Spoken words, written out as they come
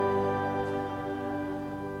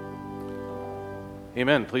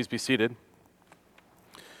Amen. Please be seated.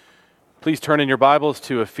 Please turn in your Bibles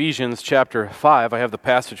to Ephesians chapter 5. I have the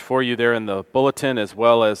passage for you there in the bulletin as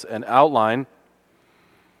well as an outline.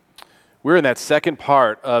 We're in that second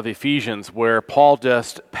part of Ephesians where Paul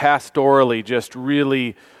just pastorally just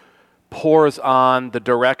really pours on the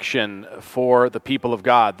direction for the people of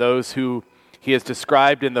God, those who he has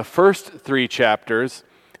described in the first three chapters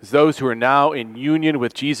as those who are now in union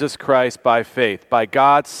with Jesus Christ by faith. By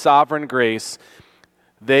God's sovereign grace,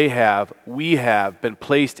 we have been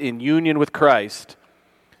placed in union with Christ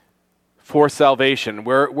for salvation.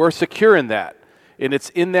 We're secure in that. And it's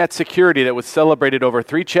in that security that was celebrated over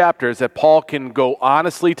three chapters that Paul can go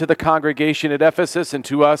honestly to the congregation at Ephesus and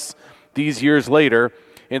to us these years later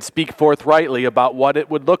and speak forthrightly about what it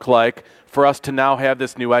would look like for us to now have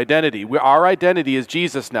this new identity. Our identity is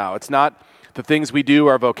Jesus now. It's not the things we do,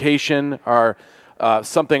 our vocation, our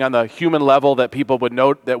something on the human level that people would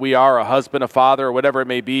note that we are a husband, a father, or whatever it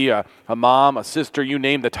may be, a mom, a sister, you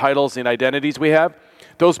name the titles and identities we have.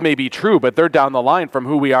 Those may be true, but they're down the line from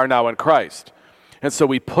who we are now in Christ. And so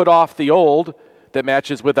we put off the old that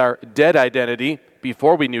matches with our dead identity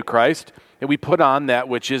before we knew Christ, and we put on that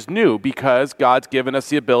which is new because God's given us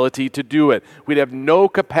the ability to do it. We'd have no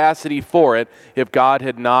capacity for it if God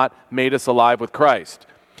had not made us alive with Christ.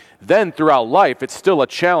 Then throughout life, it's still a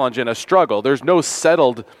challenge and a struggle. There's no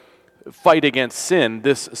settled fight against sin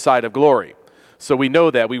this side of glory. So we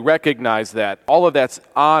know that. We recognize that. All of that's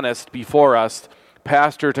honest before us,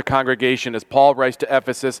 pastor to congregation, as Paul writes to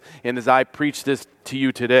Ephesus, and as I preach this to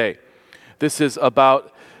you today. This is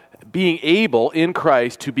about being able in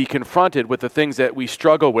Christ to be confronted with the things that we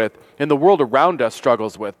struggle with and the world around us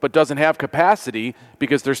struggles with, but doesn't have capacity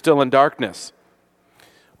because they're still in darkness.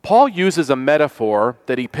 Paul uses a metaphor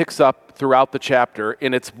that he picks up throughout the chapter,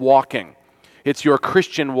 and it's walking. It's your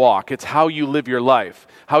Christian walk. It's how you live your life,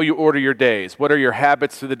 how you order your days. What are your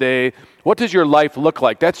habits for the day? What does your life look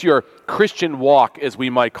like? That's your Christian walk, as we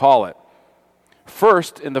might call it.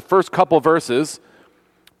 First, in the first couple verses,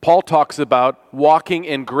 Paul talks about walking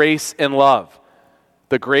in grace and love.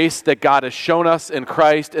 The grace that God has shown us in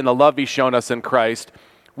Christ and the love he's shown us in Christ.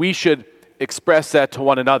 We should express that to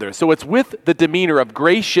one another. So it's with the demeanor of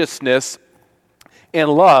graciousness and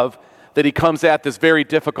love that he comes at this very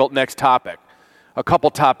difficult next topic. A couple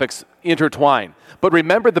topics intertwine. But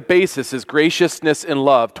remember the basis is graciousness and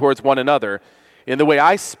love towards one another. In the way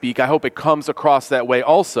I speak, I hope it comes across that way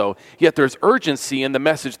also. Yet there's urgency in the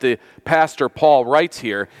message the pastor Paul writes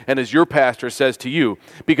here, and as your pastor says to you,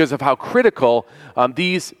 because of how critical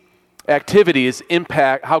these activities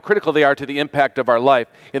impact, how critical they are to the impact of our life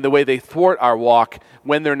in the way they thwart our walk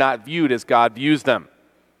when they're not viewed as God views them.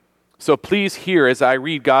 So please hear as I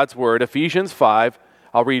read God's word, Ephesians 5,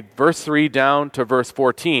 I'll read verse 3 down to verse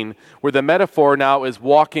 14, where the metaphor now is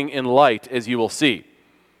walking in light, as you will see.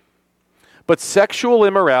 But sexual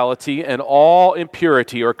immorality and all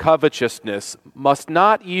impurity or covetousness must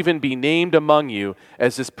not even be named among you,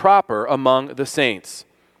 as is proper among the saints.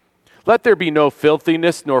 Let there be no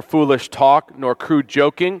filthiness, nor foolish talk, nor crude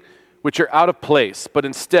joking, which are out of place, but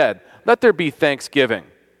instead, let there be thanksgiving.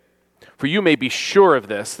 For you may be sure of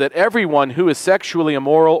this, that everyone who is sexually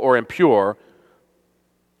immoral or impure,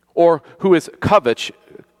 or who is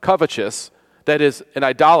covetous, that is, an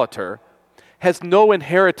idolater, has no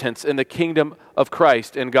inheritance in the kingdom of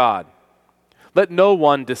Christ and God. Let no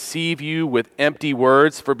one deceive you with empty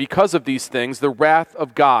words, for because of these things the wrath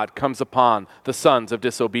of God comes upon the sons of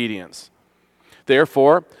disobedience.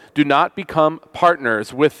 Therefore, do not become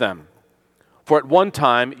partners with them. For at one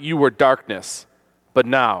time you were darkness, but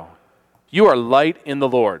now you are light in the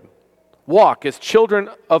Lord. Walk as children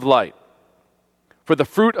of light. For the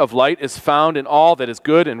fruit of light is found in all that is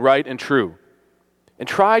good and right and true. And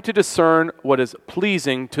try to discern what is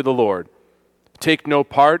pleasing to the Lord. Take no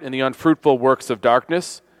part in the unfruitful works of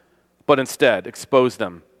darkness, but instead expose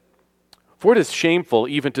them. For it is shameful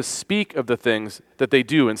even to speak of the things that they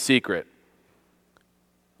do in secret.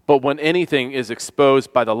 But when anything is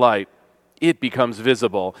exposed by the light, it becomes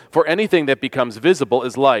visible. For anything that becomes visible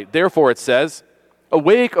is light. Therefore it says,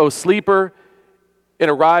 Awake, O sleeper, and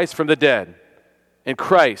arise from the dead, and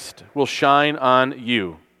Christ will shine on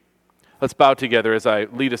you. Let's bow together as I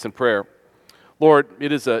lead us in prayer. Lord,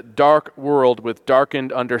 it is a dark world with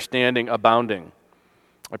darkened understanding abounding.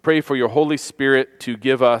 I pray for your Holy Spirit to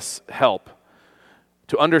give us help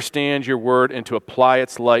to understand your word and to apply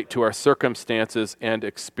its light to our circumstances and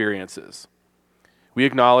experiences. We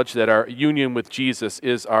acknowledge that our union with Jesus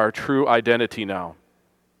is our true identity now.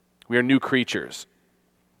 We are new creatures.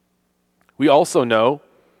 We also know,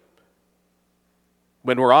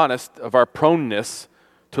 when we're honest, of our proneness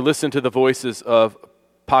to listen to the voices of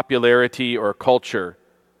popularity or culture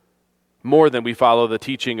more than we follow the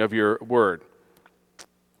teaching of your word.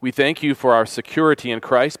 We thank you for our security in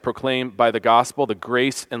Christ, proclaimed by the gospel, the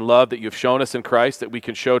grace and love that you've shown us in Christ that we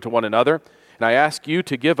can show to one another. And I ask you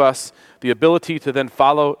to give us the ability to then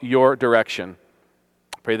follow your direction.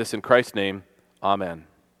 I pray this in Christ's name. Amen.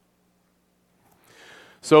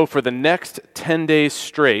 So for the next 10 days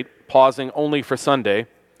straight, pausing only for Sunday,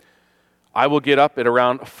 I will get up at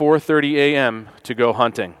around 4:30 a.m. to go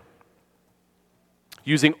hunting.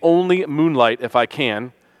 Using only moonlight if I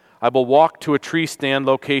can, I will walk to a tree stand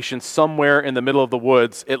location somewhere in the middle of the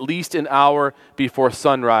woods at least an hour before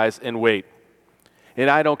sunrise and wait. And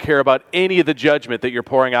I don't care about any of the judgment that you're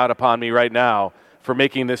pouring out upon me right now for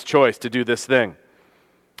making this choice to do this thing.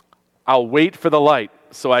 I'll wait for the light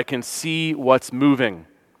so I can see what's moving.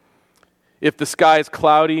 If the sky is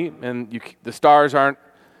cloudy and the stars aren't,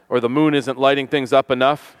 or the moon isn't lighting things up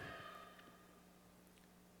enough,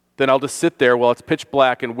 then I'll just sit there while it's pitch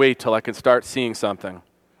black and wait till I can start seeing something.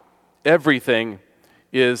 Everything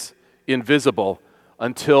is invisible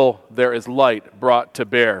until there is light brought to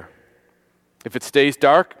bear. If it stays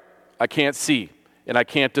dark, I can't see and I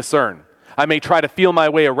can't discern. I may try to feel my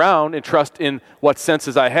way around and trust in what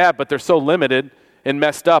senses I have, but they're so limited and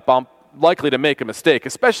messed up, I'm likely to make a mistake,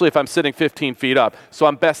 especially if I'm sitting 15 feet up. So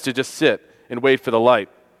I'm best to just sit and wait for the light.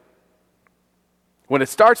 When it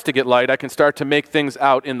starts to get light, I can start to make things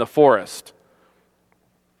out in the forest.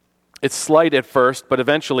 It's slight at first, but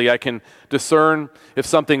eventually I can discern if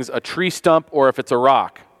something's a tree stump or if it's a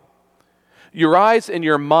rock. Your eyes and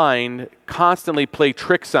your mind constantly play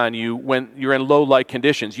tricks on you when you're in low light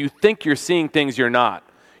conditions. You think you're seeing things you're not.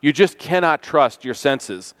 You just cannot trust your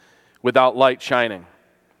senses without light shining.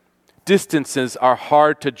 Distances are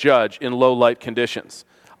hard to judge in low light conditions.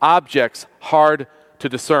 Objects hard to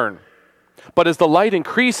discern. But as the light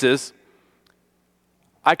increases,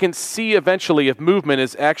 I can see eventually if movement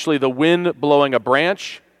is actually the wind blowing a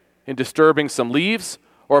branch and disturbing some leaves,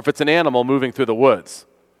 or if it's an animal moving through the woods.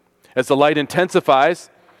 As the light intensifies,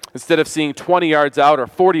 instead of seeing 20 yards out or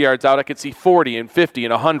 40 yards out, I can see 40 and 50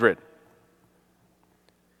 and 100.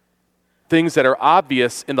 Things that are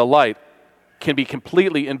obvious in the light can be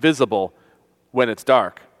completely invisible when it's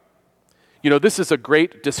dark. You know, this is a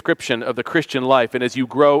great description of the Christian life, and as you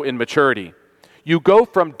grow in maturity, you go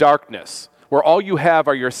from darkness, where all you have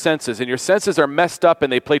are your senses, and your senses are messed up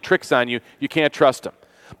and they play tricks on you, you can't trust them.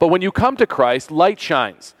 But when you come to Christ, light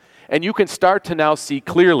shines, and you can start to now see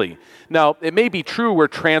clearly. Now, it may be true we're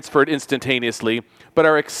transferred instantaneously, but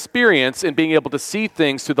our experience in being able to see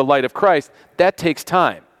things through the light of Christ, that takes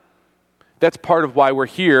time. That's part of why we're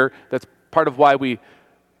here. That's part of why we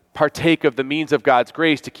partake of the means of God's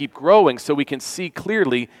grace to keep growing so we can see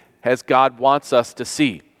clearly as God wants us to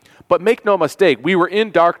see. But make no mistake, we were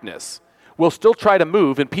in darkness. We'll still try to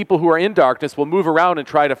move, and people who are in darkness will move around and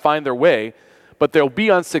try to find their way, but they'll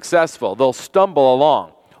be unsuccessful. They'll stumble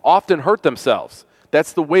along, often hurt themselves.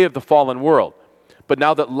 That's the way of the fallen world. But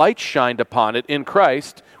now that light shined upon it in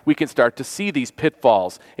Christ, we can start to see these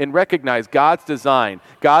pitfalls and recognize God's design,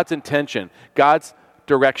 God's intention, God's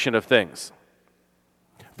direction of things.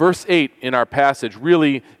 Verse 8 in our passage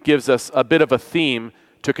really gives us a bit of a theme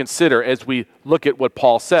to consider as we look at what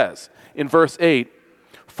Paul says. In verse 8,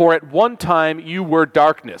 for at one time you were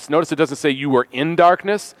darkness. Notice it doesn't say you were in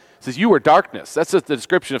darkness. It says you were darkness. That's just the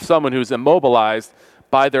description of someone who's immobilized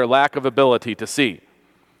by their lack of ability to see.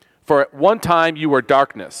 For at one time you were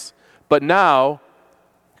darkness, but now,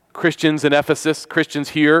 Christians in Ephesus, Christians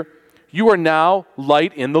here, you are now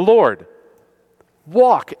light in the Lord.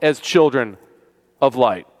 Walk as children of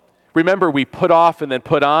light. Remember, we put off and then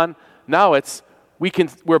put on. Now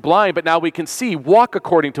we're blind, but now we can see. Walk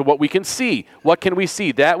according to what we can see. What can we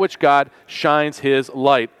see? That which God shines his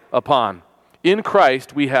light upon. In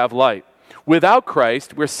Christ, we have light. Without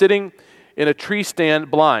Christ, we're sitting in a tree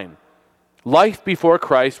stand blind. Life before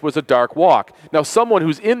Christ was a dark walk. Now, someone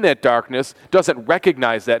who's in that darkness doesn't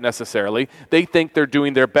recognize that necessarily. They think they're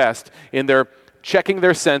doing their best, and they're checking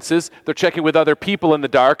their senses. They're checking with other people in the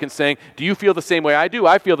dark and saying, do you feel the same way I do?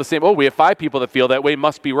 I feel the same. Oh, we have 5 people that feel that way.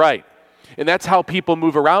 Must be right. And that's how people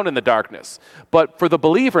move around in the darkness. But for the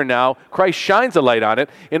believer now, Christ shines a light on it,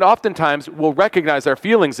 and oftentimes we'll recognize our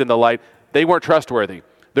feelings in the light. They weren't trustworthy.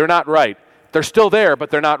 They're not right. They're still there, but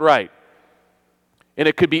they're not right. And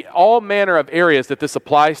it could be all manner of areas that this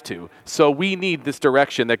applies to. So we need this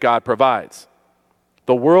direction that God provides.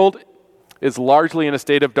 The world is largely in a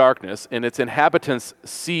state of darkness, and its inhabitants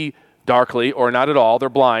see darkly or not at all. They're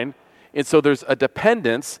blind. And so there's a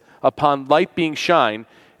dependence upon light being shined.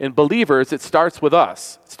 In believers, it starts with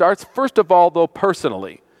us. It starts, first of all, though,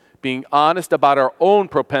 personally. being honest about our own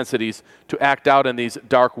propensities to act out in these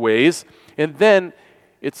dark ways. And then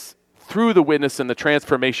it's through the witness and the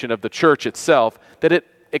transformation of the church itself that it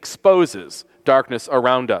exposes darkness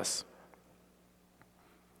around us.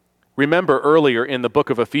 Remember earlier in the book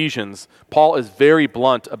of Ephesians, Paul is very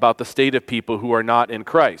blunt about the state of people who are not in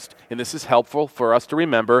Christ. And this is helpful for us to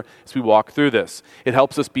remember as we walk through this. It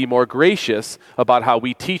helps us be more gracious about how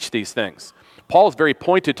we teach these things. Paul is very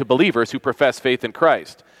pointed to believers who profess faith in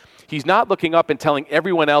Christ. He's not looking up and telling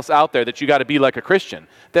everyone else out there that you got to be like a Christian.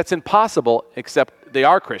 That's impossible, except they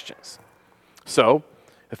are Christians. So,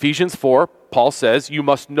 Ephesians 4, Paul says, you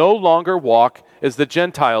must no longer walk as the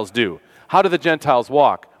Gentiles do. How do the Gentiles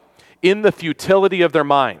walk? In the futility of their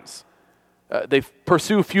minds. They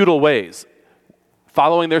pursue futile ways,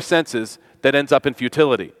 following their senses that ends up in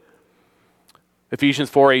futility. Ephesians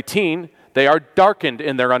 4:18, they are darkened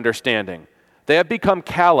in their understanding. They have become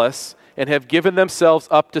callous and have given themselves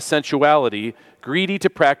up to sensuality, greedy to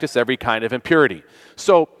practice every kind of impurity.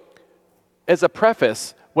 So, as a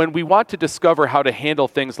preface, when we want to discover how to handle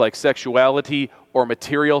things like sexuality or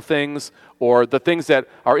material things or the things that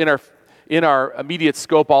are in our immediate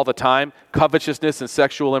scope all the time, covetousness and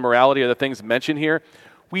sexual immorality are the things mentioned here,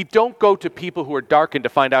 we don't go to people who are darkened to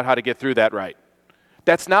find out how to get through that right.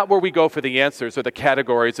 That's not where we go for the answers or the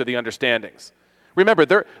categories or the understandings. Remember,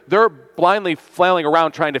 they're blindly flailing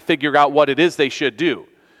around trying to figure out what it is they should do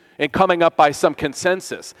and coming up by some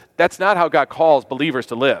consensus. That's not how God calls believers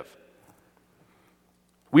to live.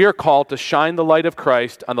 We are called to shine the light of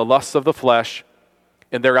Christ on the lusts of the flesh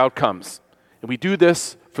and their outcomes. And we do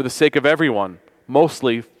this for the sake of everyone,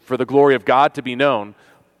 mostly for the glory of God to be known,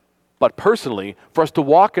 but personally, for us to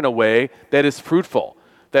walk in a way that is fruitful,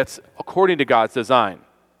 that's according to God's design.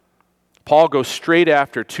 Paul goes straight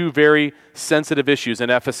after two very sensitive issues in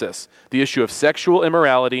Ephesus, the issue of sexual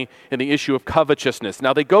immorality and the issue of covetousness.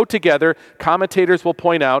 Now, they go together. Commentators will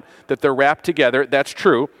point out that they're wrapped together. That's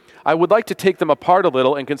true. I would like to take them apart a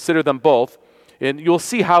little and consider them both, and you'll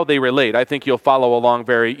see how they relate. I think you'll follow along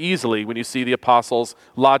very easily when you see the apostles'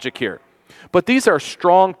 logic here. But these are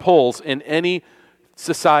strong pulls in any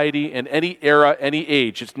society, in any era, any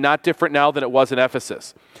age. It's not different now than it was in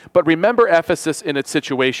Ephesus. But remember Ephesus in its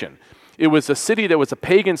situation. It was a city that was a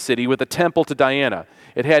pagan city with a temple to Diana.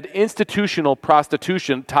 It had institutional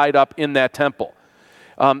prostitution tied up in that temple.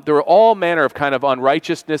 There were all manner of kind of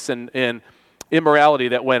unrighteousness and immorality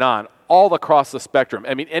that went on all across the spectrum.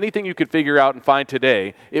 I mean, anything you could figure out and find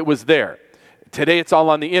today, it was there. Today it's all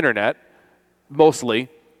on the internet, mostly,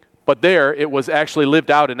 but there it was actually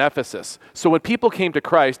lived out in Ephesus. So when people came to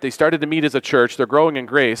Christ, they started to meet as a church, they're growing in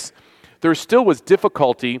grace, there still was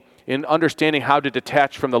difficulty in understanding how to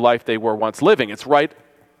detach from the life they were once living. It's right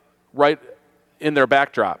in their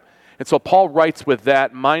backdrop. And so Paul writes with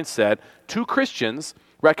that mindset to Christians,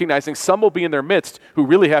 recognizing some will be in their midst who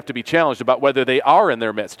really have to be challenged about whether they are in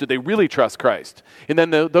their midst. Do they really trust Christ? And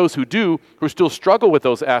then those who do, who still struggle with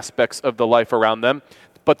those aspects of the life around them,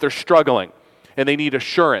 but they're struggling, and they need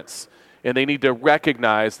assurance, and they need to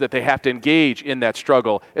recognize that they have to engage in that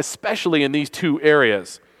struggle, especially in these two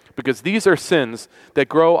areas, because these are sins that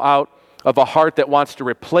grow out of a heart that wants to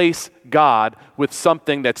replace God with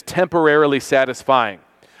something that's temporarily satisfying.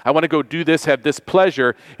 I want to go do this, have this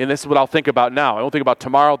pleasure, and this is what I'll think about now. I won't think about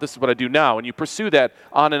tomorrow, this is what I do now. And you pursue that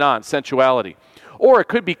on and on, sensuality. Or it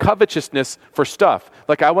could be covetousness for stuff.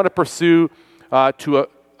 Like I want to pursue to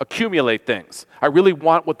accumulate things. I really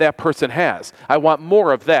want what that person has. I want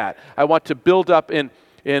more of that. I want to build up and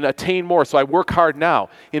attain more, so I work hard now.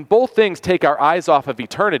 In both things, take our eyes off of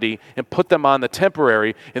eternity and put them on the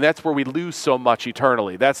temporary, and that's where we lose so much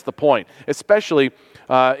eternally. That's the point. Especially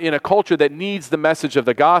in a culture that needs the message of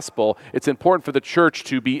the gospel, it's important for the church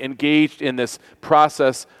to be engaged in this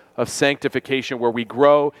process of sanctification where we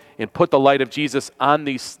grow and put the light of Jesus on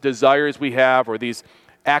these desires we have or these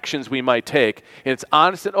actions we might take. And it's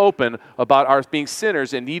honest and open about our being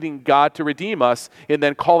sinners and needing God to redeem us and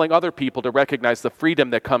then calling other people to recognize the freedom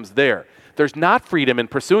that comes there. There's not freedom in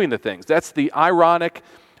pursuing the things. That's the ironic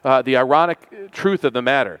truth of the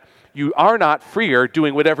matter. You are not freer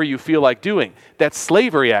doing whatever you feel like doing. That's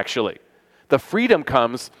slavery, actually. The freedom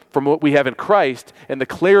comes from what we have in Christ and the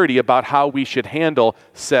clarity about how we should handle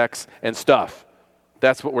sex and stuff.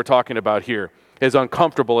 That's what we're talking about here, as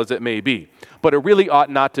uncomfortable as it may be. But it really ought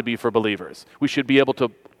not to be for believers. We should be able to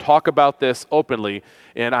talk about this openly,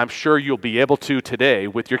 and I'm sure you'll be able to today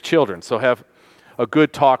with your children. So have a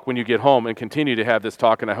good talk when you get home and continue to have this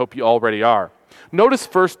talk, and I hope you already are. Notice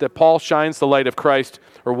first that Paul shines the light of Christ,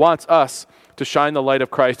 or wants us to shine the light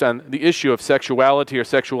of Christ on the issue of sexuality or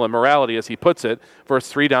sexual immorality, as he puts it, verse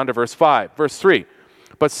 3 down to verse 5. Verse 3,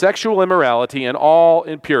 But sexual immorality and all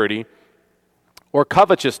impurity or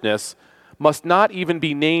covetousness must not even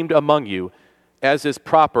be named among you, as is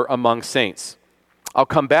proper among saints. I'll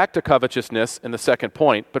come back to covetousness in the second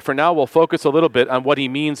point, but for now we'll focus a little bit on what he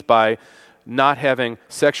means by not having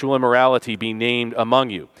sexual immorality be named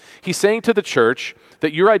among you. He's saying to the church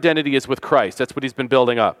that your identity is with Christ. That's what he's been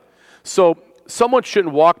building up. So someone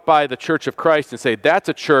shouldn't walk by the church of Christ and say, that's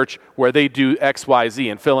a church where they do X, Y, Z,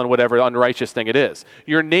 and fill in whatever unrighteous thing it is.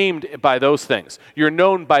 You're named by those things. You're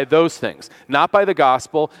known by those things. Not by the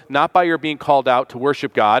gospel, not by your being called out to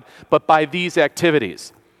worship God, but by these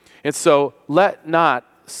activities. And so let not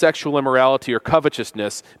sexual immorality or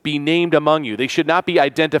covetousness be named among you. They should not be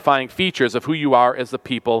identifying features of who you are as the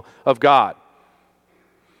people of God.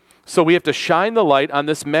 So we have to shine the light on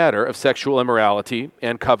this matter of sexual immorality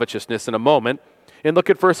and covetousness in a moment. And look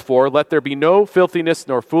at verse 4. Let there be no filthiness,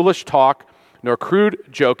 nor foolish talk, nor crude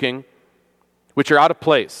joking, which are out of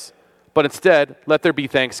place. But instead, let there be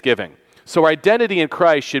thanksgiving. So our identity in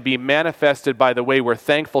Christ should be manifested by the way we're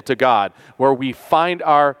thankful to God, where we find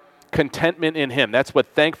our contentment in him. That's what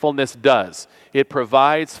thankfulness does. It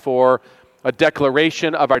provides for a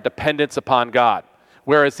declaration of our dependence upon God.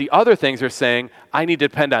 Whereas the other things are saying, I need to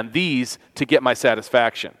depend on these to get my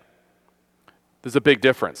satisfaction. There's a big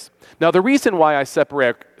difference. Now, the reason why I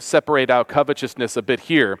separate out covetousness a bit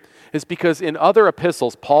here is because in other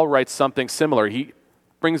epistles, Paul writes something similar. He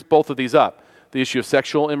brings both of these up, the issue of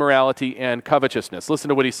sexual immorality and covetousness. Listen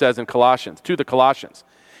to what he says in Colossians, to the Colossians.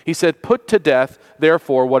 He said, put to death,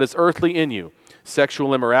 therefore, what is earthly in you,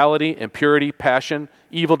 sexual immorality, impurity, passion,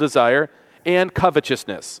 evil desire, and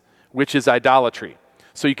covetousness, which is idolatry.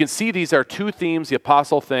 So you can see these are two themes the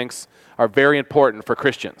apostle thinks are very important for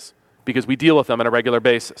Christians because we deal with them on a regular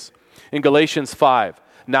basis. In Galatians 5,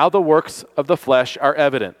 now the works of the flesh are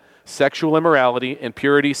evident, sexual immorality,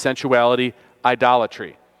 impurity, sensuality,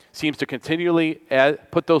 idolatry. Seems to continually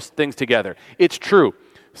put those things together. It's true.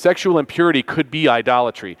 Sexual impurity could be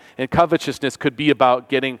idolatry, and covetousness could be about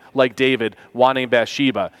getting, like David, wanting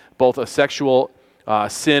Bathsheba, both a sexual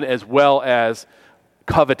sin as well as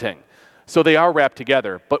coveting. So they are wrapped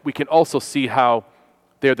together, but we can also see how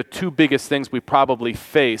they're the two biggest things we probably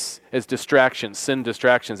face as distractions, sin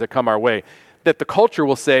distractions that come our way, that the culture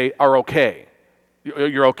will say are okay.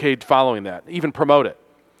 You're okay following that, even promote it.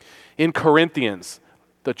 In Corinthians,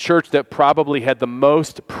 the church that probably had the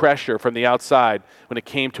most pressure from the outside when it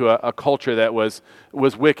came to a culture that was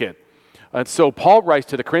wicked. And so Paul writes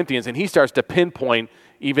to the Corinthians, and he starts to pinpoint,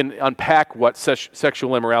 even unpack what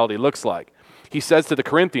sexual immorality looks like. He says to the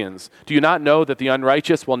Corinthians, do you not know that the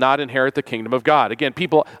unrighteous will not inherit the kingdom of God? Again,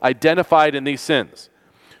 people identified in these sins.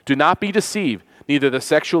 Do not be deceived, neither the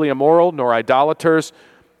sexually immoral, nor idolaters,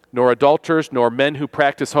 nor adulterers, nor men who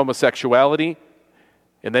practice homosexuality.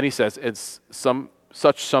 And then he says, some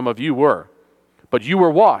of you were. But you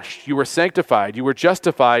were washed, you were sanctified, you were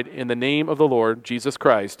justified in the name of the Lord Jesus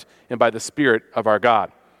Christ and by the Spirit of our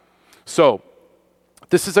God. So,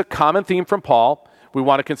 this is a common theme from Paul. We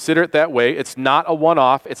want to consider it that way. It's not a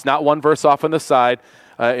one-off. It's not one verse off on the side,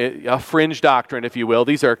 a fringe doctrine, if you will.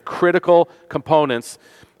 These are critical components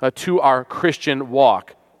to our Christian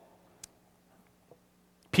walk.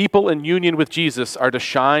 People in union with Jesus are to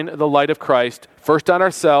shine the light of Christ, first on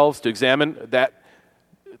ourselves, to examine that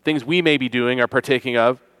things we may be doing or partaking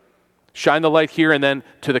of, shine the light here and then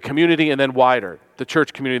to the community and then wider, the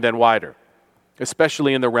church community then wider,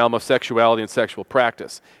 especially in the realm of sexuality and sexual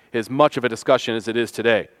practice, as much of a discussion as it is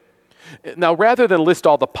today. Now, rather than list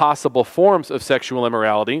all the possible forms of sexual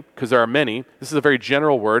immorality, because there are many, this is a very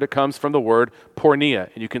general word. It comes from the word porneia,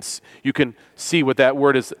 and you can see what that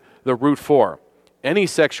word is the root for. Any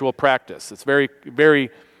sexual practice. It's very, very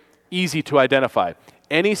easy to identify.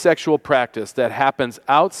 Any sexual practice that happens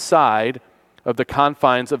outside of the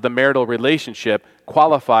confines of the marital relationship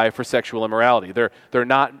qualify for sexual immorality. They're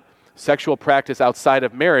not, sexual practice outside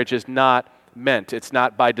of marriage is not meant. It's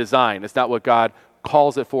not by design. It's not what God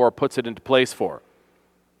calls it for or puts it into place for.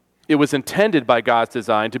 It was intended by God's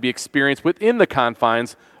design to be experienced within the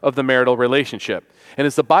confines of the marital relationship. And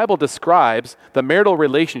as the Bible describes, the marital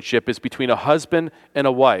relationship is between a husband and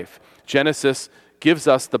a wife. Genesis gives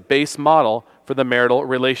us the base model for the marital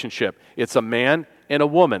relationship. It's a man and a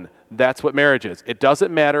woman. That's what marriage is. It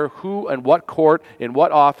doesn't matter who and what court, in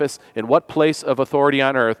what office, in what place of authority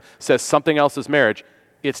on earth says something else is marriage.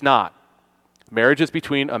 It's not. Marriage is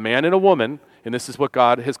between a man and a woman, and this is what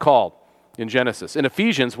God has called in Genesis. In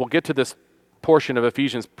Ephesians, we'll get to this portion of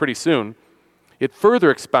Ephesians pretty soon, it further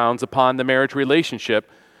expounds upon the marriage relationship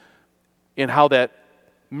and how that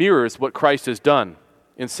mirrors what Christ has done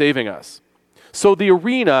in saving us. So the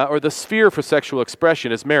arena or the sphere for sexual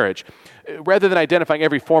expression is marriage. Rather than identifying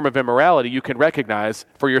every form of immorality, you can recognize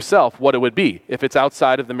for yourself what it would be if it's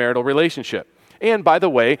outside of the marital relationship. And by the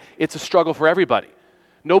way, it's a struggle for everybody.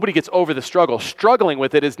 Nobody gets over the struggle. Struggling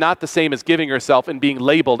with it is not the same as giving yourself and being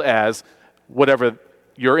labeled as whatever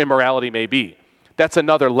your immorality may be. That's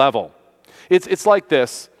another level. It's like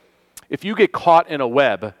this. If you get caught in a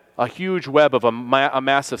web, a huge web of a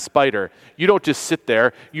massive spider, you don't just sit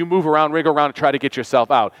there. You move around, wriggle around, and try to get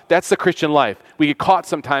yourself out. That's the Christian life. We get caught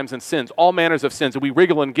sometimes in sins, all manners of sins, and we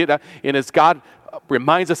wriggle and get out. And as God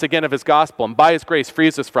reminds us again of his gospel, and by his grace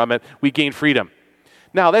frees us from it, we gain freedom.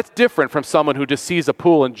 Now, that's different from someone who just sees a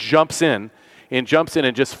pool and jumps in and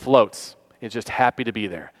just floats and is just happy to be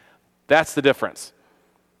there. That's the difference.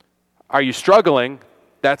 Are you struggling?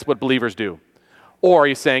 That's what believers do. Or are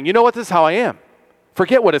you saying, you know what, this is how I am.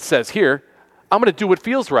 Forget what it says here. I'm going to do what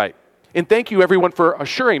feels right. And thank you, everyone, for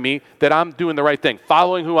assuring me that I'm doing the right thing,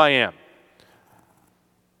 following who I am.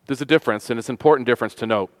 There's a difference, and it's an important difference to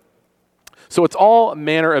note. So it's all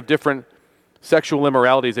manner of different sexual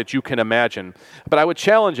immoralities that you can imagine. But I would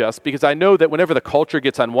challenge us, because I know that whenever the culture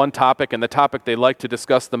gets on one topic, and the topic they like to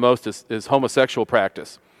discuss the most is homosexual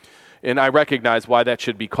practice. And I recognize why that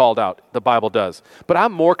should be called out. The Bible does. But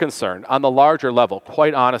I'm more concerned on the larger level,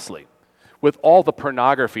 quite honestly, with all the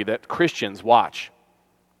pornography that Christians watch.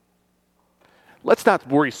 Let's not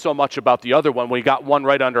worry so much about the other one when we got one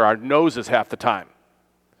right under our noses half the time.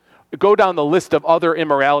 Go down the list of other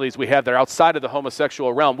immoralities we have that are outside of the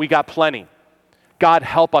homosexual realm. We got plenty. God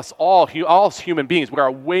help us all human beings. We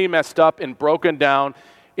are way messed up and broken down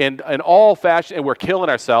in all fashion, and we're killing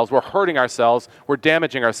ourselves, we're hurting ourselves, we're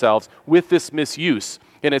damaging ourselves with this misuse.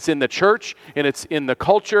 And it's in the church, and it's in the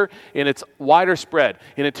culture, and it's wider spread.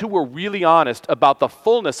 And until we're really honest about the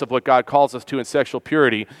fullness of what God calls us to in sexual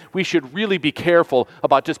purity, we should really be careful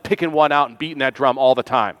about just picking one out and beating that drum all the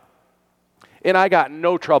time. And I got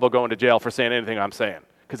no trouble going to jail for saying anything I'm saying,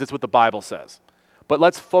 because it's what the Bible says. But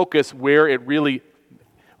let's focus where it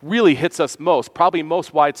really hits us most, probably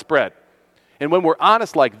most widespread. And when we're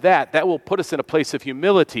honest like that, that will put us in a place of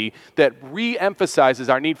humility that re-emphasizes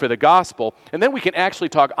our need for the gospel. And then we can actually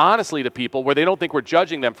talk honestly to people where they don't think we're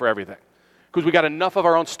judging them for everything, because we got enough of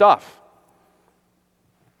our own stuff.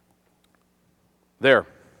 There.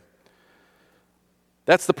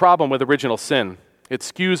 That's the problem with original sin. It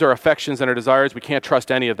skews our affections and our desires. We can't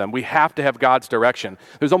trust any of them. We have to have God's direction.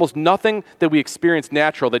 There's almost nothing that we experience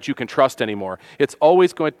natural that you can trust anymore. It's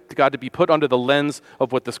always going to God to be put under the lens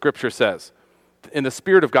of what the Scripture says. And the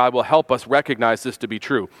Spirit of God will help us recognize this to be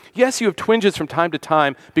true. Yes, you have twinges from time to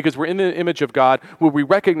time because we're in the image of God where we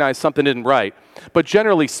recognize something isn't right. But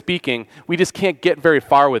generally speaking, we just can't get very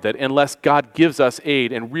far with it unless God gives us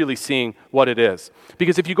aid in really seeing what it is.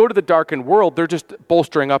 Because if you go to the darkened world, they're just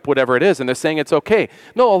bolstering up whatever it is, and they're saying it's okay.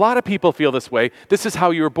 No, a lot of people feel this way. This is how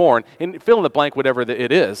you were born, and fill in the blank whatever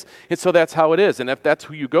it is. And so that's how it is. And if that's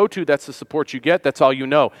who you go to, that's the support you get, that's all you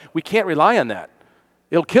know. We can't rely on that.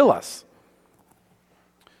 It'll kill us.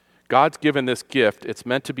 God's given this gift. It's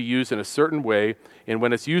meant to be used in a certain way, and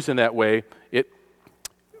when it's used in that way, it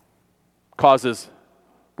causes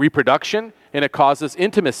reproduction and it causes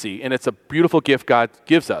intimacy, and it's a beautiful gift God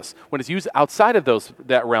gives us. When it's used outside of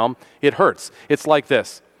that realm, it hurts. It's like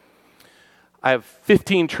this. I have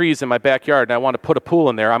 15 trees in my backyard, and I want to put a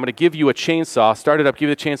pool in there. I'm going to give you a chainsaw, start it up, give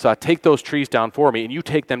you the chainsaw, take those trees down for me, and you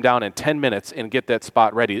take them down in 10 minutes and get that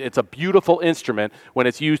spot ready. It's a beautiful instrument when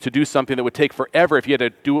it's used to do something that would take forever if you had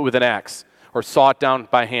to do it with an axe or saw it down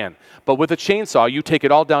by hand. But with a chainsaw, you take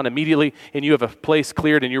it all down immediately, and you have a place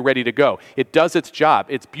cleared, and you're ready to go. It does its job.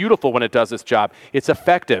 It's beautiful when it does its job. It's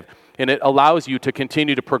effective, and it allows you to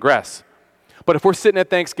continue to progress. But if we're sitting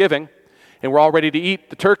at Thanksgiving, and we're all ready to eat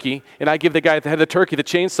the turkey, and I give the guy at the head of the turkey the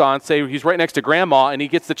chainsaw and say he's right next to Grandma, and he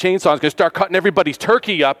gets the chainsaw and he's going to start cutting everybody's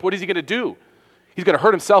turkey up, what is he going to do? He's going to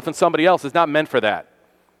hurt himself and somebody else. It's not meant for that.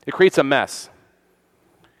 It creates a mess.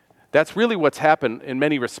 That's really what's happened in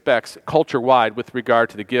many respects, culture-wide, with regard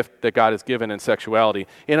to the gift that God has given in sexuality.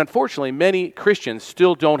 And unfortunately, many Christians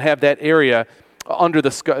still don't have that area under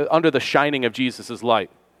the shining of Jesus' light.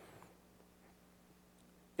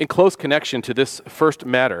 In close connection to this first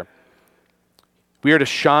matter, we are to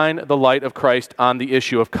shine the light of Christ on the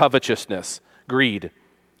issue of covetousness, greed.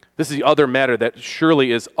 This is the other matter that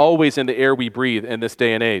surely is always in the air we breathe in this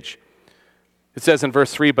day and age. It says in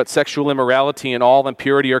verse 3, "But sexual immorality and all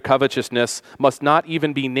impurity or covetousness must not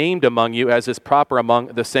even be named among you as is proper among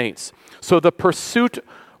the saints." So the pursuit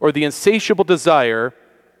or the insatiable desire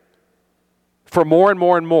for more and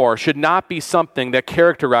more and more should not be something that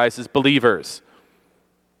characterizes believers.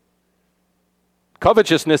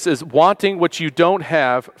 Covetousness is wanting what you don't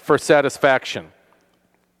have for satisfaction.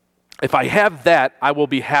 If I have that, I will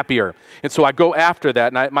be happier. And so I go after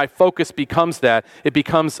that, and my focus becomes that. It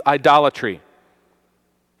becomes idolatry.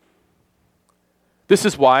 This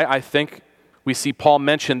is why I think we see Paul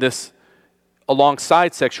mention this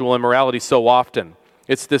alongside sexual immorality so often.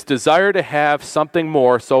 It's this desire to have something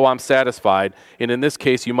more so I'm satisfied. And in this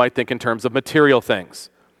case, you might think in terms of material things.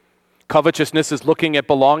 Covetousness is looking at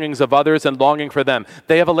belongings of others and longing for them.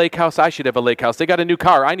 They have a lake house, I should have a lake house. They got a new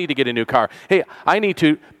car, I need to get a new car. Hey, I need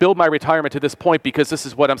to build my retirement to this point because this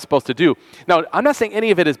is what I'm supposed to do. Now, I'm not saying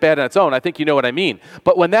any of it is bad on its own. I think you know what I mean.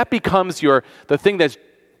 But when that becomes the thing that's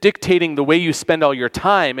dictating the way you spend all your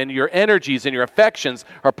time, and your energies and your affections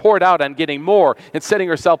are poured out on getting more and setting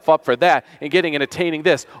yourself up for that and getting and attaining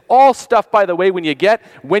this. All stuff, by the way, when you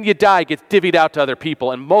die, gets divvied out to other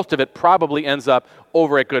people, and most of it probably ends up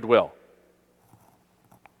over at Goodwill.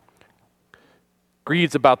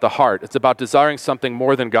 Greed's about the heart. It's about desiring something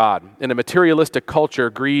more than God. In a materialistic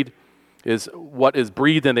culture, greed is what is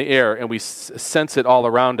breathed in the air, and we sense it all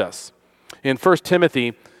around us. In 1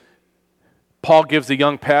 Timothy, Paul gives the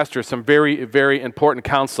young pastor some very, very important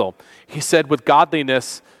counsel. He said, with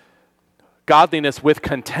godliness with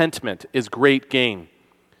contentment is great gain.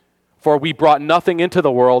 For we brought nothing into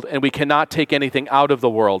the world, and we cannot take anything out of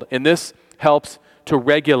the world. And this helps to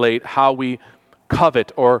regulate how we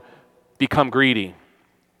covet or become greedy.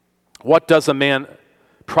 What does a man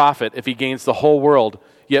profit if he gains the whole world,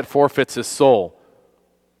 yet forfeits his soul?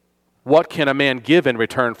 What can a man give in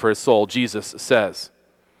return for his soul? Jesus says.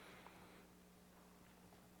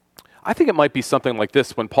 I think it might be something like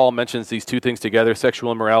this when Paul mentions these two things together,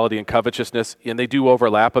 sexual immorality and covetousness, and they do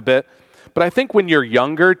overlap a bit. But I think when you're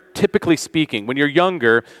younger, typically speaking,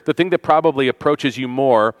 the thing that probably approaches you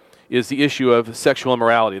more is the issue of sexual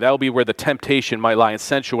immorality. That will be where the temptation might lie, in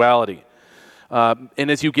sensuality. And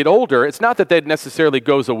as you get older, it's not that that necessarily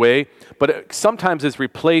goes away, but it sometimes is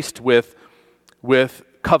replaced with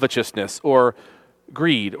covetousness or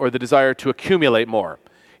greed or the desire to accumulate more.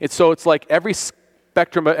 And so it's like every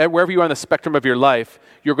spectrum, wherever you are on the spectrum of your life,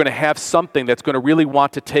 you're going to have something that's going to really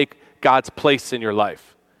want to take God's place in your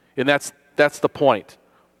life. And that's the point.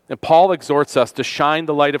 And Paul exhorts us to shine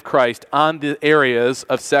the light of Christ on the areas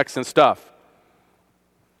of sex and stuff.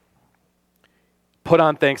 Put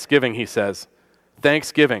on thanksgiving, he says.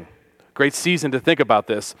 Thanksgiving. Great season to think about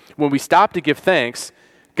this. When we stop to give thanks,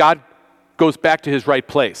 God goes back to his right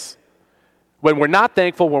place. When we're not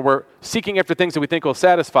thankful, when we're seeking after things that we think will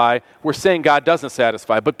satisfy, we're saying God doesn't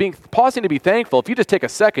satisfy. But pausing to be thankful, if you just take a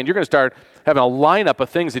second, you're going to start having a lineup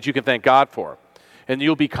of things that you can thank God for. And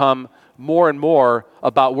you'll become more and more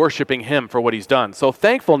about worshiping him for what he's done. So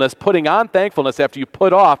thankfulness, putting on thankfulness after you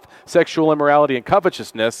put off sexual immorality and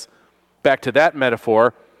covetousness, back to that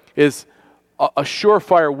metaphor, is a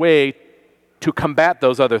surefire way to combat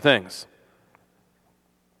those other things.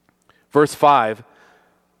 Verse 5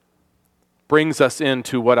 brings us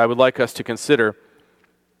into what I would like us to consider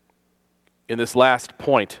in this last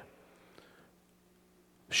point.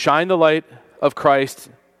 Shine the light of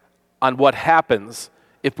Christ on what happens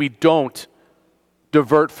if we don't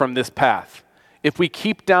divert from this path. If we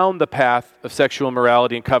keep down the path of sexual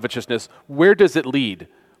immorality and covetousness, where does it lead?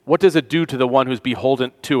 What does it do to the one who's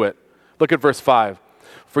beholden to it? Look at verse 5.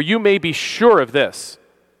 For you may be sure of this,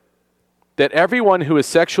 that everyone who is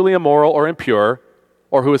sexually immoral or impure,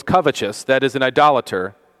 or who is covetous, that is an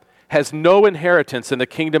idolater, has no inheritance in the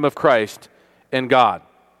kingdom of Christ and God.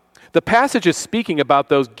 The passage is speaking about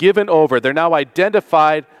those given over. They're now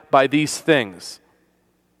identified by these things.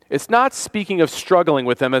 It's not speaking of struggling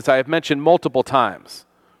with them, as I have mentioned multiple times.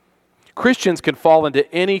 Christians can fall into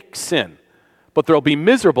any sin, but they'll be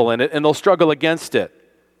miserable in it and they'll struggle against it.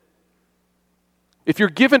 If you're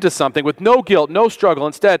given to something with no guilt, no struggle,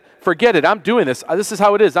 instead, forget it, I'm doing this, this is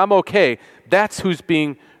how it is, I'm okay, that's who's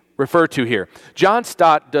being referred to here. John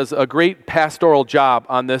Stott does a great pastoral job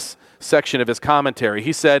on this section of his commentary.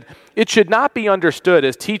 He said, it should not be understood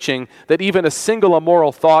as teaching that even a single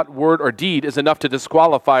immoral thought, word, or deed is enough to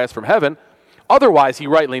disqualify us from heaven. Otherwise, he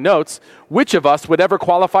rightly notes, which of us would ever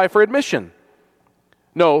qualify for admission?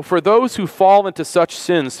 No, for those who fall into such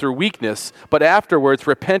sins through weakness, but afterwards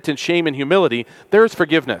repent in shame and humility, there is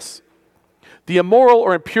forgiveness. The immoral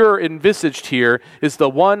or impure envisaged here is the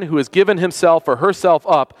one who has given himself or herself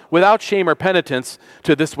up without shame or penitence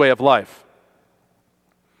to this way of life.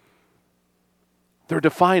 They're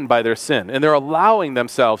defined by their sin, and they're allowing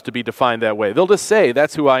themselves to be defined that way. They'll just say,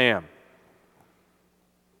 that's who I am.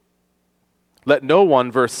 Let no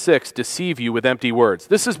one, verse 6, deceive you with empty words.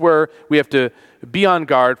 This is where we have to be on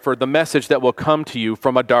guard for the message that will come to you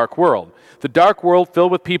from a dark world. The dark world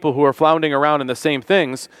filled with people who are floundering around in the same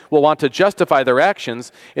things will want to justify their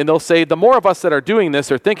actions, and they'll say, the more of us that are doing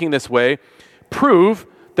this or thinking this way, prove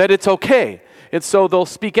that it's okay. And so they'll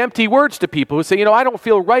speak empty words to people who say, I don't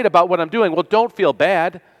feel right about what I'm doing. Well, don't feel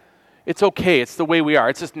bad. It's okay. It's the way we are.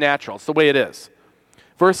 It's just natural. It's the way it is.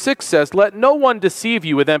 Verse 6 says, let no one deceive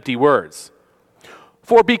you with empty words.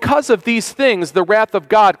 For because of these things, the wrath of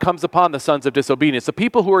God comes upon the sons of disobedience. The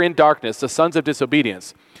people who are in darkness, the sons of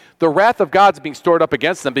disobedience, the wrath of God's being stored up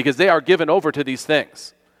against them because they are given over to these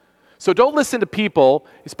things. So don't listen to people,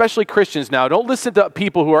 especially Christians now, don't listen to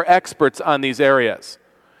people who are experts on these areas,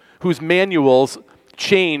 whose manuals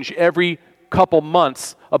change every couple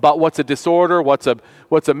months about what's a disorder, what's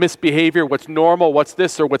a misbehavior, what's normal, what's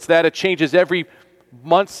this or what's that. It changes every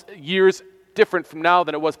months, years, different from now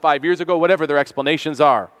than it was 5 years ago, whatever their explanations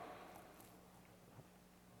are.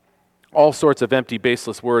 All sorts of empty,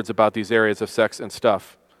 baseless words about these areas of sex and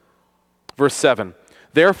stuff. Verse 7,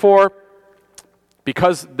 therefore,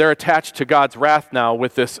 because they're attached to God's wrath now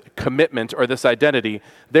with this commitment or this identity,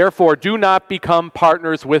 therefore do not become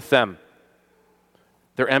partners with them.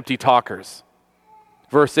 They're empty talkers.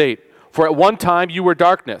 Verse 8, for at one time you were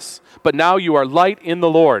darkness, but now you are light in the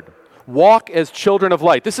Lord. Walk as children of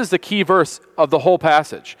light. This is the key verse of the whole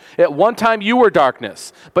passage. At one time you were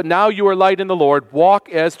darkness, but now you are light in the Lord. Walk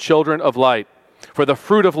as children of light. For the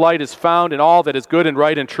fruit of light is found in all that is good and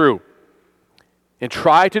right and true. And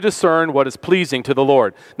try to discern what is pleasing to the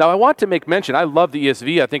Lord. Now I want to make mention, I love the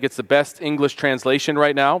ESV. I think it's the best English translation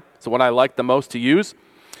right now. It's the one I like the most to use.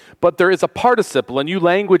 But there is a participle, and you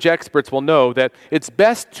language experts will know that it's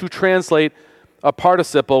best to translate a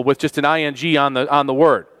participle with just an ing on the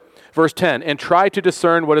word. Verse 10, and try to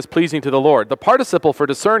discern what is pleasing to the Lord. The participle for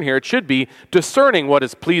discern here, it should be discerning what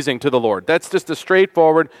is pleasing to the Lord. That's just a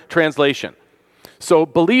straightforward translation. So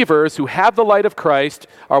believers who have the light of Christ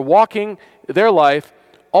are walking their life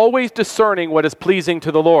always discerning what is pleasing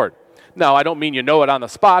to the Lord. Now, I don't mean you know it on the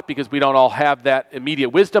spot because we don't all have that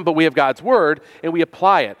immediate wisdom, but we have God's word and we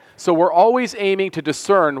apply it. So we're always aiming to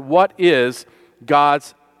discern what is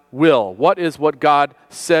God's will. What God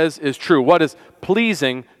says is true. What is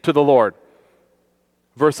pleasing to the Lord.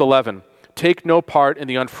 Verse 11, take no part in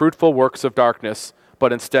the unfruitful works of darkness,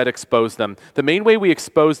 but instead expose them. The main way we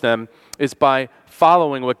expose them is by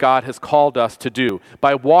following what God has called us to do,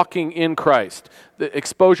 by walking in Christ. The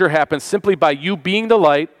exposure happens simply by you being the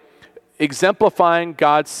light, exemplifying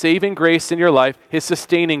God's saving grace in your life, His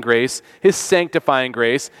sustaining grace, His sanctifying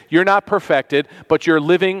grace. You're not perfected, but you're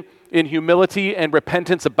living in humility and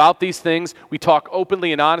repentance about these things. We talk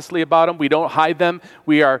openly and honestly about them. We don't hide them.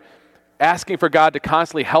 We are asking for God to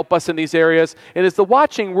constantly help us in these areas. And as the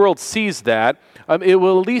watching world sees that, it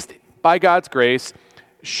will, at least by God's grace,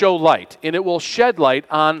 show light. And it will shed light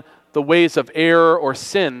on the ways of error or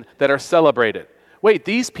sin that are celebrated. Wait,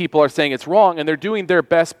 these people are saying it's wrong, and they're doing their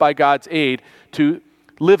best by God's aid to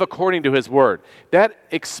live according to His word. That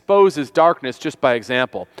exposes darkness just by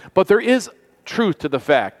example. But there is truth to the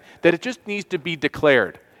fact that it just needs to be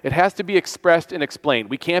declared. It has to be expressed and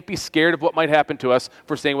explained. We can't be scared of what might happen to us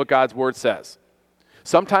for saying what God's word says.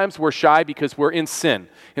 Sometimes we're shy because we're in sin,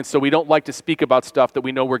 and so we don't like to speak about stuff that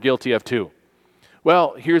we know we're guilty of too.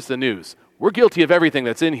 Well, here's the news. We're guilty of everything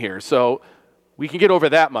that's in here, so we can get over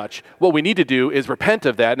that much. What we need to do is repent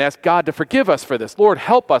of that and ask God to forgive us for this. Lord,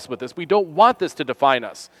 help us with this. We don't want this to define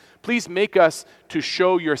us. Please make us to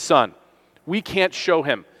show your Son. We can't show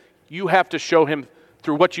Him. You have to show Him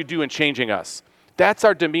through what you do in changing us. That's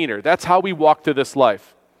our demeanor. That's how we walk through this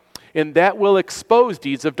life. And that will expose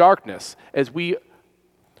deeds of darkness as we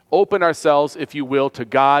open ourselves, if you will, to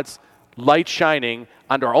God's light shining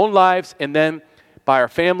on our own lives and then by our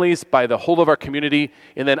families, by the whole of our community,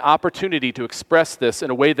 and then opportunity to express this in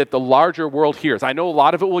a way that the larger world hears. I know a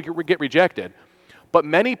lot of it will get rejected, but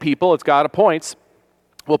many people, as God appoints,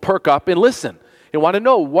 will perk up and listen. And want to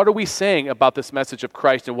know, what are we saying about this message of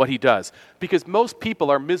Christ and what He does? Because most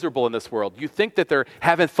people are miserable in this world. You think that they're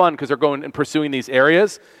having fun because they're going and pursuing these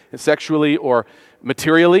areas, sexually or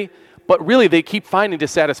materially, but really they keep finding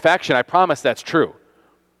dissatisfaction. I promise that's true.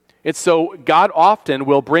 And so God often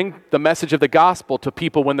will bring the message of the gospel to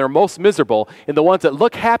people when they're most miserable, and the ones that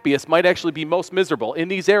look happiest might actually be most miserable in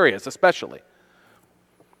these areas especially.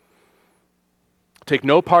 Take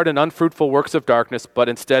no part in unfruitful works of darkness, but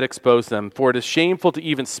instead expose them. For it is shameful to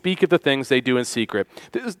even speak of the things they do in secret.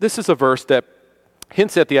 This is a verse that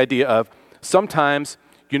hints at the idea of sometimes,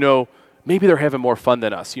 maybe they're having more fun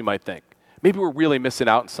than us, you might think. Maybe we're really missing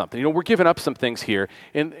out on something. We're giving up some things here.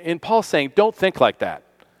 And Paul's saying, don't think like that.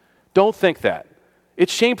 Don't think that.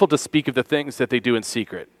 It's shameful to speak of the things that they do in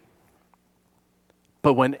secret.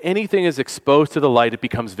 But when anything is exposed to the light, it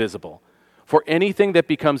becomes visible. For anything that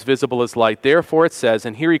becomes visible is light. Therefore it says,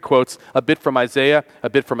 and here he quotes a bit from Isaiah, a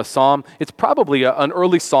bit from a psalm. It's probably an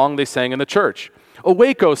early song they sang in the church.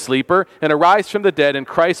 Awake, O sleeper, and arise from the dead, and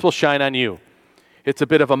Christ will shine on you. It's a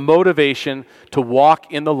bit of a motivation to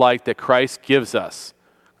walk in the light that Christ gives us.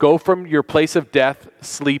 Go from your place of death,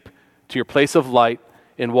 sleep, to your place of light,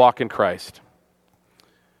 and walk in Christ.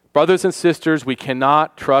 Brothers and sisters, we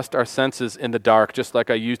cannot trust our senses in the dark, just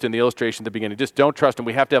like I used in the illustration at the beginning. Just don't trust them.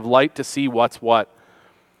 We have to have light to see what's what.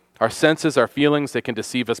 Our senses, our feelings, they can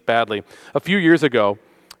deceive us badly. A few years ago,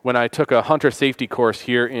 when I took a hunter safety course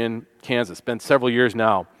here in Kansas, it's been several years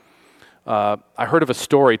now, I heard of a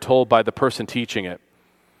story told by the person teaching it.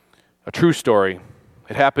 A true story.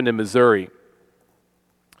 It happened in Missouri.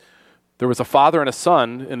 There was a father and a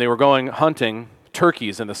son, and they were going hunting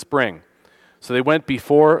turkeys in the spring. So they went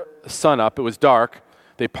before sunup. It was dark.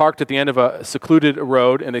 They parked at the end of a secluded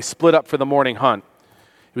road, and they split up for the morning hunt.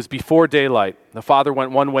 It was before daylight. The father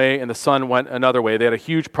went one way, and the son went another way. They had a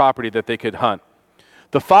huge property that they could hunt.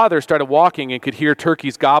 The father started walking and could hear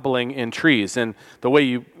turkeys gobbling in trees. And the way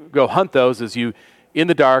you go hunt those is you, in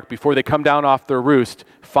the dark, before they come down off their roost,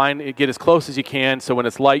 get as close as you can, so when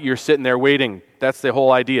it's light, you're sitting there waiting. That's the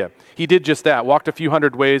whole idea. He did just that, walked a few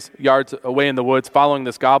hundred yards away in the woods, following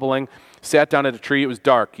this gobbling, sat down at a tree. It was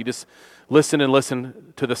dark. He just listened and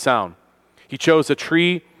listened to the sound. He chose a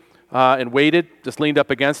tree and waited, just leaned up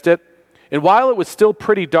against it. And while it was still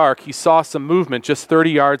pretty dark, he saw some movement just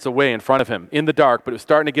 30 yards away in front of him, in the dark, but it was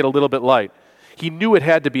starting to get a little bit light. He knew it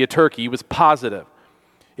had to be a turkey. He was positive.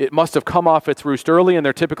 It must have come off its roost early, and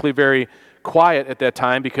they're typically very quiet at that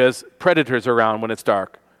time because predators are around when it's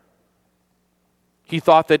dark. He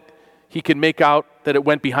thought that he could make out that it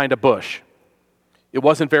went behind a bush. It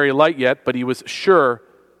wasn't very light yet, but he was sure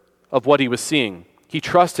of what he was seeing. He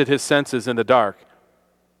trusted his senses in the dark.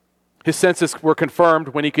 His senses were confirmed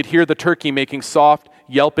when he could hear the turkey making soft,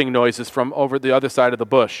 yelping noises from over the other side of the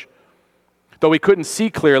bush. Though he couldn't see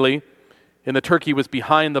clearly, and the turkey was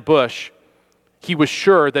behind the bush, he was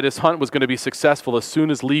sure that his hunt was going to be successful as soon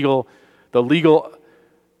as the legal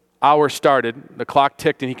hour started, the clock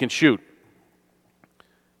ticked, and he can shoot.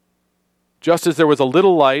 Just as there was a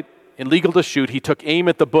little light and legal to shoot, he took aim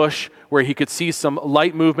at the bush where he could see some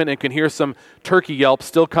light movement and could hear some turkey yelps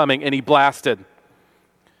still coming, and he blasted.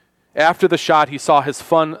 After the shot, he saw his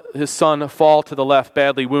son fall to the left,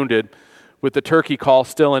 badly wounded, with the turkey call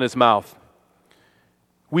still in his mouth.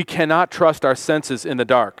 We cannot trust our senses in the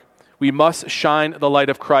dark. We must shine the light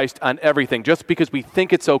of Christ on everything. Just because we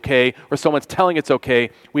think it's okay or someone's telling it's okay,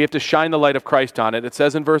 we have to shine the light of Christ on it. It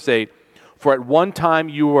says in verse 8, "For at one time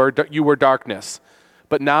you were darkness,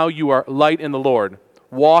 but now you are light in the Lord.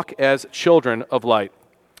 Walk as children of light."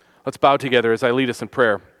 Let's bow together as I lead us in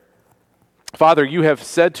prayer. Father, you have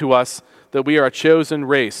said to us that we are a chosen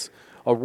race,